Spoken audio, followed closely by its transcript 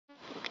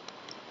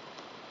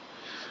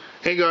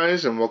Hey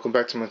guys, and welcome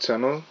back to my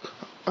channel.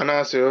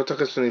 안녕하세요.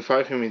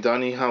 Taka75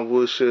 힘이다니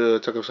하우시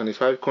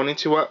Taka75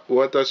 konnichiwa.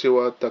 Watashi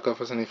wa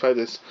Taka75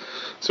 desu.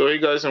 So hey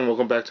guys, and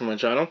welcome back to my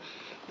channel.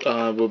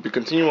 We'll be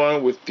continuing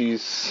on with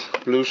these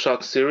Blue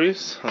Shock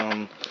series.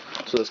 So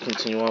let's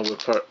continue on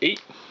with part 8.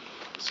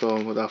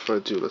 So without further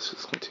ado, let's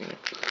just continue.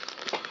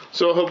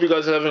 So I hope you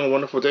guys are having a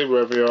wonderful day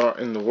wherever you are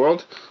in the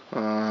world.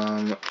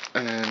 And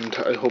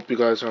I hope you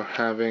guys are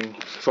having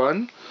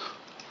fun.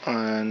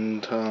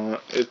 And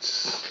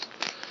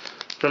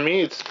for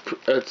me,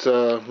 it's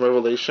a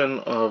revelation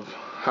of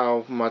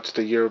how much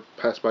the year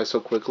passed by so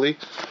quickly.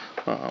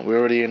 We're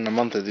already in the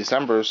month of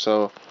December,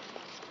 so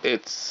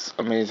it's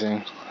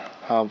amazing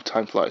how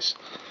time flies.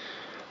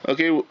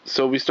 Okay,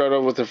 so we start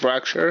off with a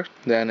fracture,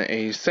 then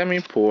a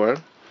semi-pour,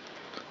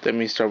 then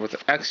we start with an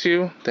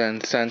Axu,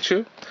 then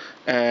Sanchu,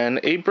 and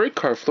a break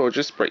card,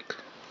 Florges Break.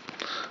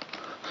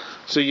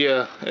 So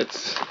yeah,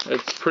 it's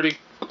pretty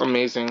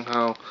amazing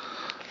how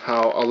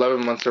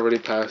 11 months already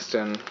passed,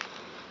 and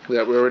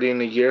that we're already in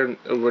the year,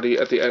 already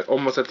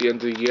almost at the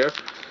end of the year,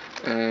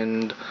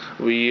 and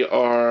we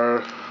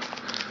are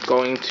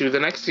going to the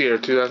next year,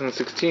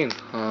 2016.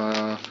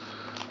 I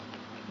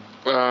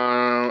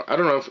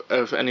don't know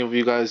if any of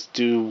you guys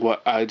do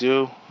what I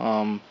do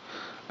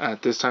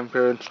at this time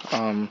period.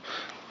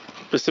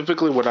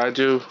 Specifically, what I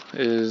do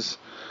is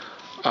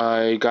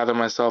I gather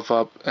myself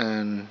up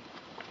and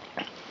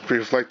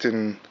reflect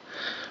in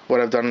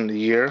what I've done in the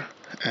year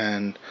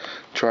and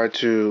try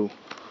to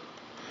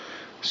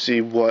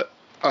see what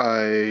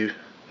I've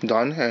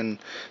done and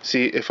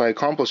see if I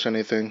accomplish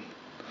anything.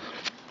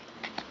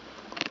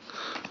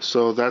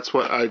 So that's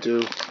what I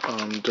do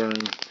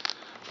during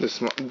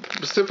this month,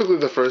 specifically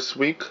the first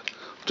week,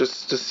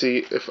 just to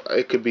see if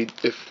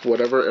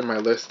whatever in my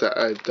list that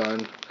I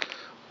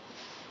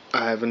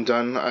haven't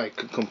done, I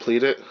could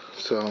complete it.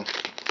 So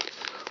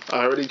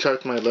I already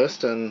checked my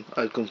list and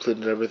I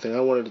completed everything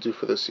I wanted to do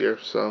for this year.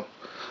 So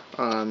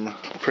I'm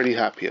pretty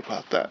happy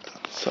about that.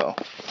 So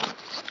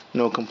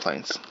no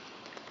complaints.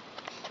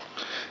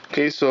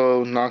 Okay,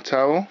 so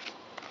Noctowl,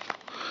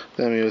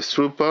 then we have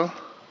Swoopa,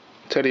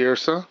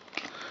 Teddiursa,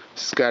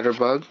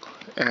 Scatterbug,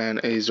 and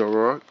a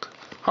Zoroark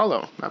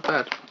Hollow. Not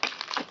bad.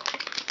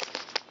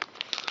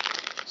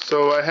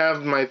 So I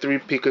have my 3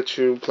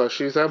 Pikachu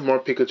plushies. I have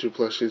more Pikachu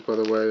plushies, by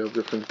the way, of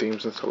different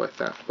themes and stuff like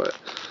that. But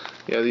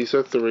yeah, these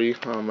are 3.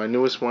 My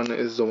newest one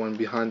is the one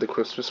behind the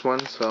Christmas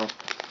one. So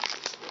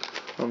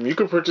you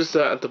can purchase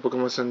that at the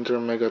Pokemon Center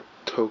Mega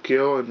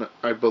Tokyo, and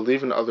I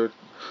believe in other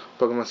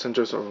Pokemon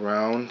Centers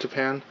around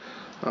Japan.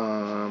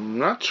 I'm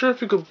not sure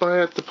if you could buy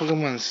it at the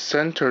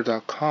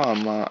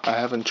PokemonCenter.com. I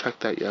haven't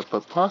checked that yet,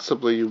 but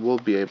possibly you will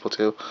be able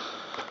to.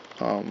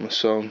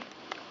 So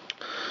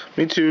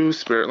Mewtwo,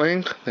 Spirit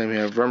Link, then we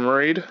have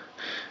Remoraid,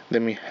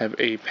 then we have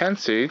a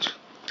Pansage,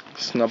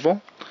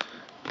 Snubbull,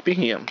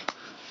 Beheeyem.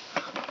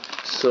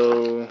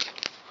 So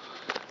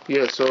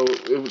yeah, so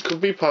it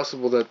could be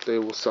possible that they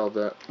will sell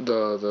that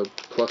the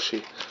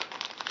plushie.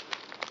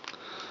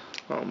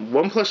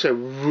 One plush I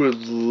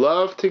would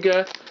love to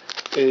get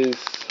is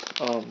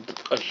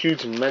a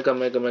huge mega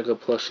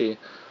plushie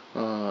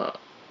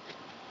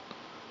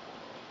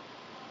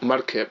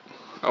Mudkip.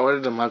 I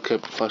wanted the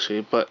Mudkip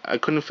plushie, but I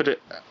couldn't fit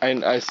it.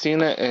 I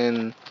seen it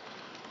in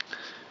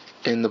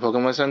the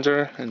Pokemon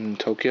Center in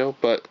Tokyo,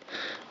 but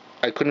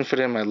I couldn't fit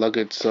it in my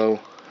luggage, so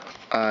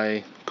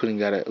I couldn't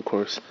get it, of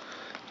course.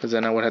 Because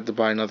then I would have to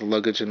buy another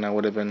luggage, and that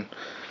would have been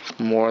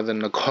more than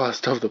the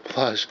cost of the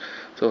plush,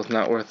 so it's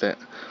not worth it.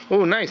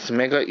 Oh, nice,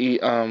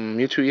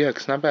 Mewtwo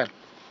EX, not bad.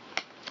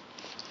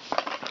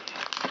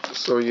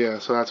 So yeah,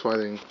 so that's why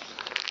they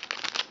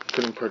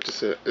couldn't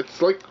purchase it.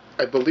 It's like,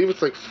 I believe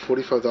it's like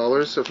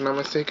 $45 if I'm not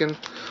mistaken,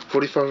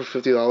 $45 or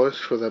 $50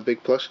 for that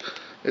big plush.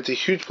 It's a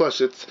huge plush.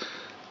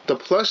 The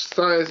plush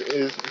size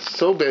is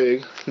so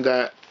big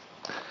that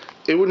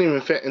it wouldn't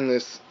even fit in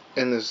this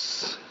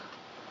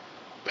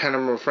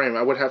panorama frame.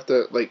 I would have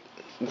to like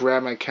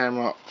grab my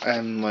camera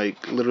and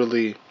like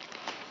literally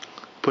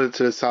put it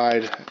to the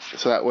side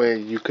so that way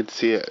you could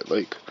see it.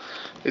 Like,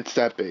 it's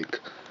that big.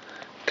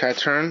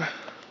 Catturn.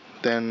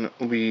 Then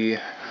we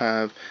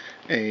have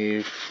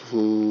a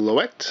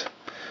Floette,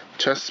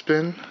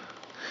 Chespin,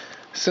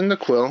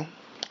 Cyndaquil,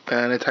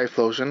 and a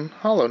Typhlosion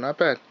Hollow. Not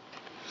bad.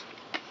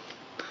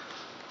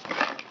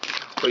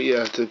 But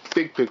yeah, it's a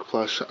big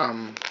plush.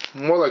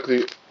 More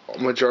likely,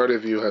 majority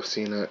of you have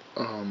seen it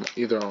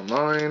either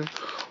online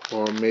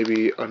or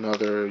maybe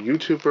another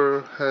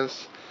YouTuber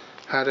has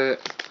had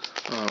it,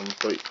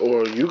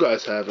 or you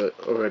guys have it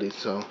already,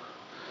 so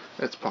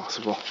it's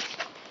possible.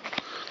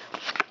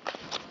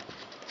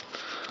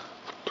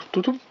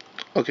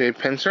 Okay,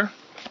 Pinsir,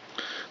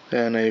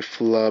 then a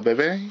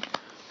Flabebe,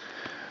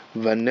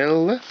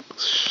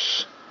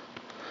 Vanillish,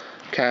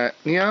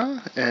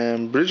 Catnia,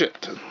 and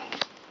Bridget.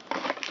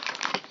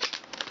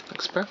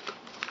 Expect.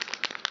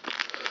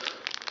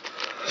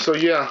 So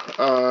yeah,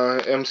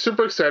 I'm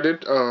super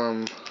excited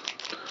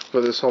for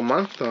this whole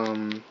month.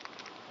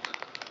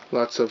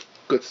 Lots of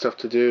good stuff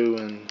to do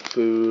and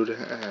food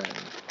and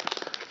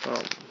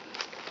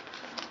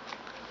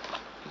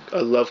I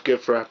love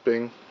gift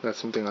wrapping. That's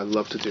something I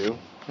love to do.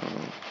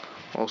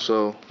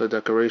 Also, the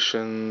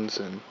decorations,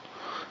 and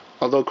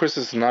although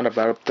Christmas is not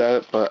about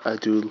that, but I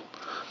do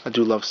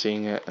love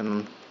seeing it,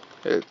 and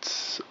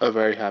it's a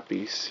very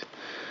happy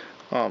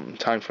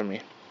time for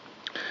me.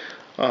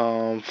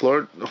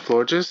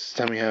 Florges.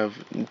 Then we have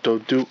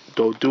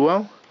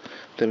Doduo.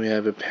 Then we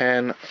have a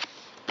Pan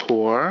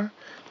Pour,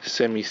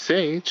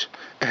 Semi-Sage,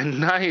 and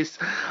nice.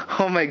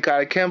 Oh my god,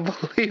 I can't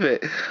believe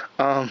it.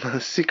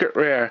 Secret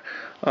Rare.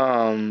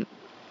 Wow.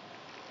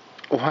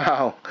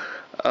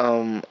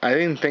 I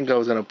didn't think I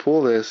was gonna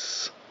pull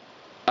this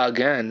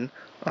again.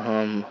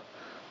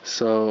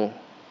 So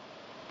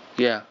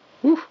yeah.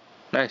 Woo,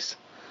 nice.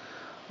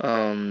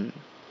 No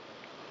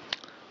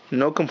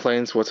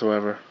complaints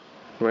whatsoever.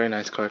 Very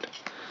nice card.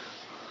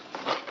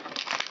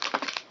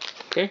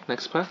 Okay,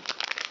 next pack.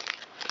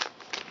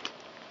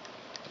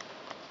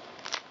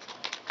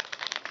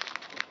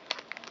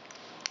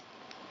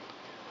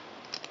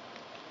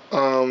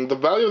 The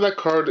value of that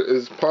card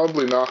is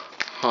probably not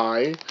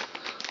high.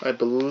 I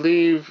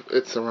believe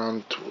it's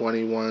around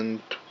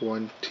 21,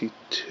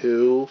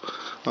 22.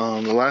 The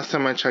last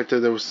time I checked it,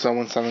 there was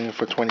someone selling it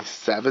for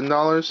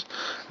 $27,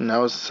 and that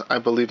was, I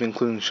believe,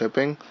 including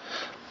shipping.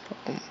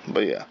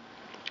 But yeah,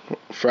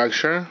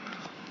 Fracture.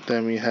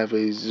 Then we have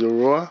a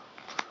Zorua,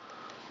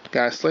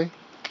 Ghastly,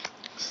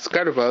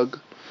 Scatterbug,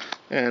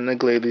 and a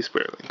Glalie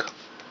Spearlink.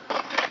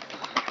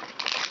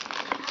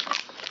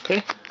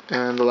 Okay,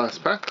 and the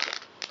last pack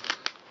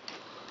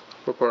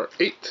for part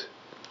 8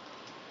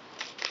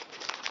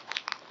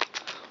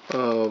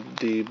 of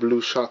the Blue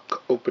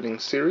Shock opening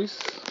series.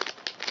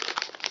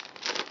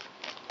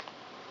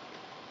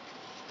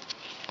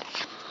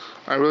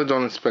 I really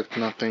don't expect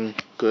nothing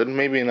good.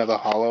 Maybe another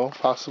holo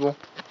possible.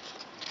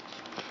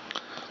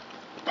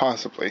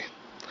 Possibly.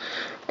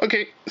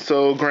 Okay,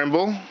 so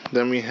Granbull.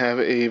 Then we have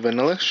a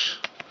Vanillish,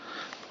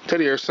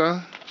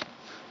 Teddiursa,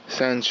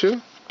 Sandshrew,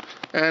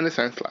 and a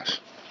Sandslash.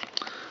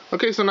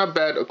 Okay, so not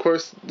bad. Of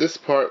course, this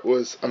part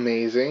was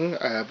amazing.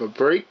 I have a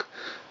break.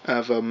 I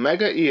have a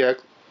Mega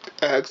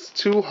EX,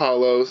 2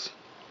 holos,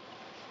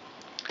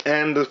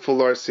 and the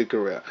Full Art Secret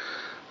Rare.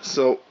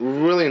 So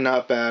really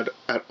not bad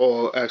at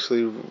all.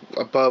 Actually,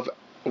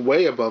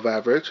 way above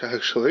average.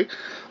 Actually,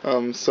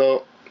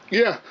 so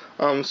yeah.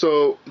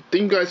 So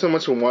thank you guys so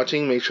much for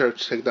watching. Make sure to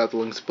check out the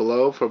links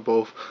below for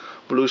both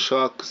Blue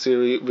Shock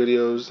series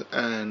videos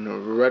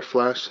and Red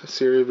Flash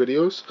series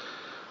videos.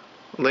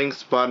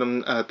 Links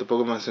bottom at the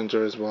Pokemon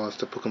Center as well as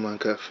the Pokemon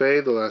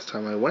Cafe the last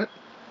time I went.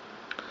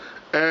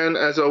 And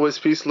as always,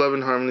 peace, love,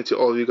 and harmony to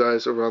all of you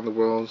guys around the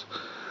world.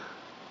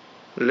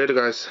 Later,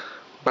 guys.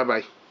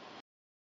 Bye-bye.